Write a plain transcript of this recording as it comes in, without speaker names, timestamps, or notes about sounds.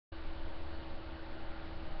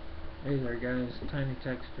Hey there guys, Tiny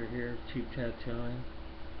Texter here, Cheap Tattooing.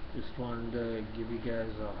 Just wanted to give you guys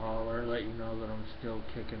a holler, let you know that I'm still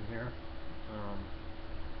kicking here.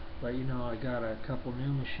 Let you know I got a couple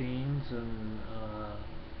new machines, and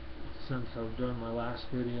since I've done my last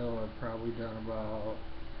video I've probably done about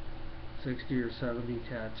 60 or 70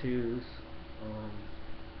 tattoos.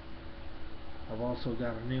 I've also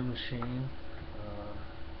got a new machine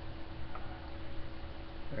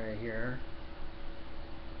right here.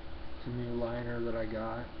 It's a new liner that I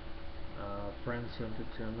got. A friend sent it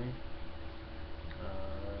to me.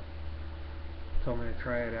 Told me to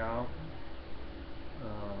try it out.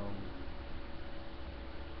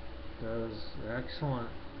 Does excellent.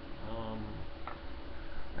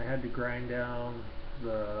 I had to grind down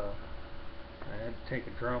I had to take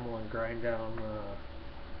a Dremel and grind down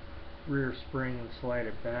the rear spring and slide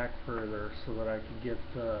it back further so that I could get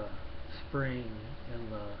the spring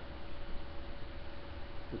and the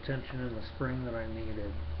tension in the spring that I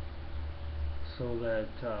needed, so that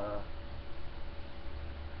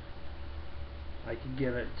I could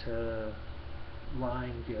get it to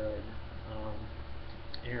line good.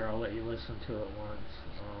 Here, I'll let you listen to it once.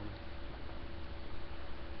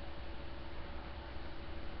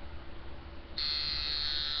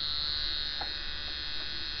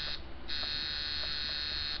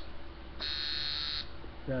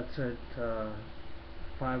 That's at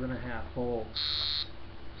 5.5 volts,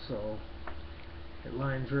 so it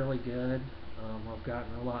lines really good. I've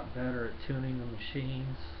gotten a lot better at tuning the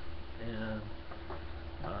machines and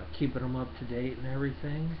keeping them up to date and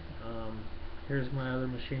everything. Here's my other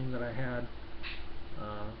machine that I had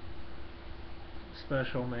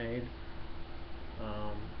special made.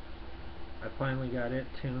 I finally got it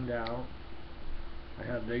tuned out. I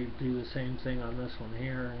had to do the same thing on this one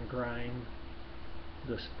here and grind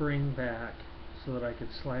the spring back so that I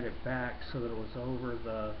could slide it back so that it was over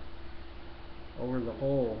the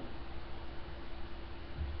hole,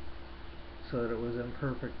 so that it was in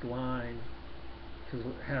perfect line, because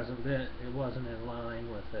it wasn't in line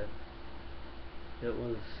with it. It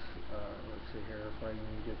was let's see here if I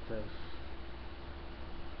can get this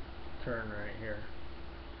turn right here.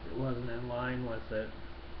 It wasn't in line with it.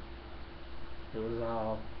 It was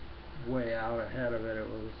all way out ahead of it. It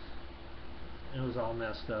was all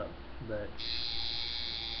messed up. But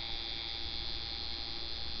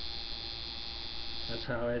that's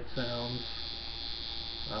how it sounds.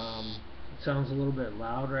 It sounds a little bit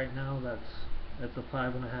loud right now. That's at the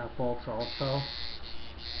 5.5 volts also.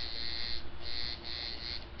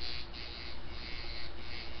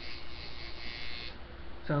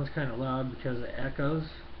 Sounds kind of loud because it echoes,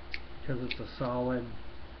 because it's a solid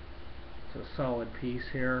piece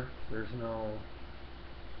here. There's no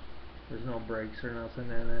breaks or nothing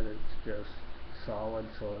in it. It's just solid,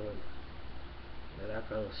 so it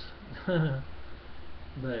echoes.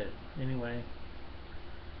 But anyway,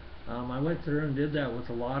 I went through and did that with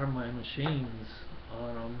a lot of my machines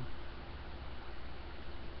on them.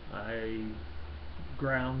 I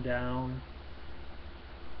ground down.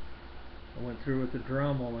 I went through with the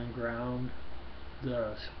Dremel and ground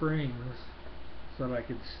the springs so that I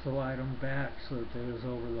could slide them back so that they was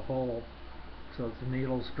over the hole, so that the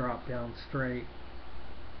needles drop down straight.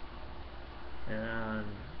 And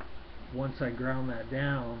once I ground that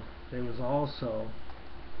down, they was also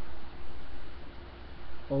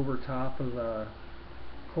over top of the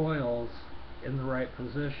coils in the right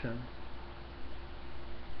position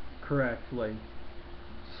correctly.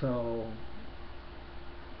 So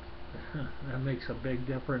that makes a big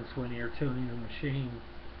difference when you're tuning a machine.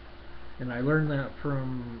 And I learned that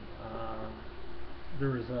from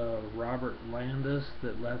there was a Robert Landis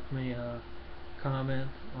that left me a comment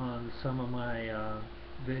on some of my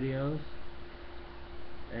videos,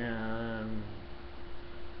 and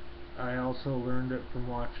I also learned it from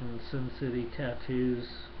watching Sin City Tattoos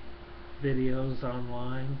videos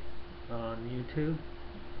online on YouTube.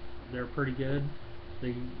 They're pretty good.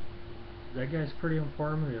 That guy's pretty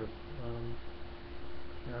informative.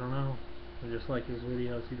 I don't know, I just like his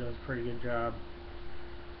videos. He does a pretty good job.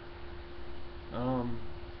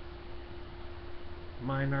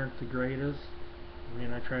 Mine aren't the greatest. I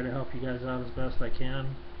mean, I try to help you guys out as best I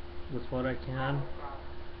can with what I can.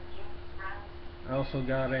 I also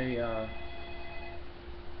got a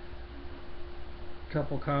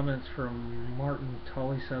couple comments from Martin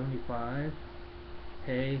Tully 75.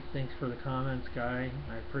 Hey, thanks for the comments, guy.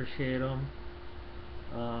 I appreciate them.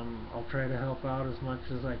 I'll try to help out as much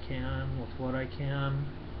as I can with what I can.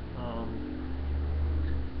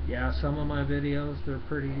 Yeah, some of my videos, they're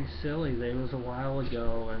pretty silly. They was a while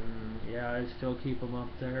ago, and yeah, I still keep them up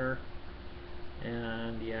there.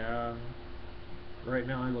 And yeah, Right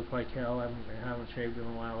now I look like hell. I haven't shaved in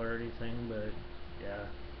a while or anything, but yeah,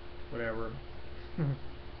 whatever.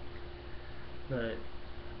 But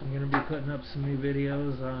I'm gonna be putting up some new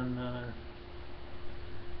videos on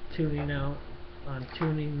tuning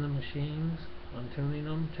the machines, on tuning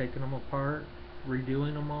them, taking them apart,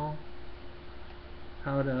 redoing them all.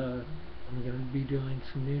 I'm gonna be doing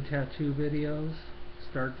some new tattoo videos,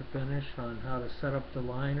 start to finish, on how to set up the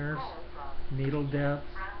liners, needle depth,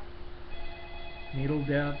 needle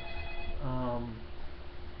depth, um,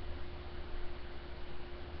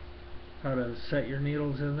 how to set your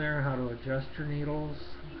needles in there, how to adjust your needles,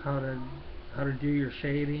 how to do your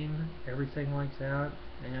shading, everything like that,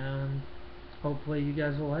 and hopefully you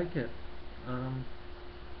guys will like it.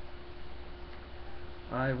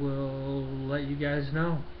 I will let you guys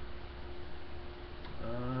know.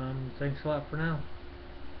 Thanks a lot for now.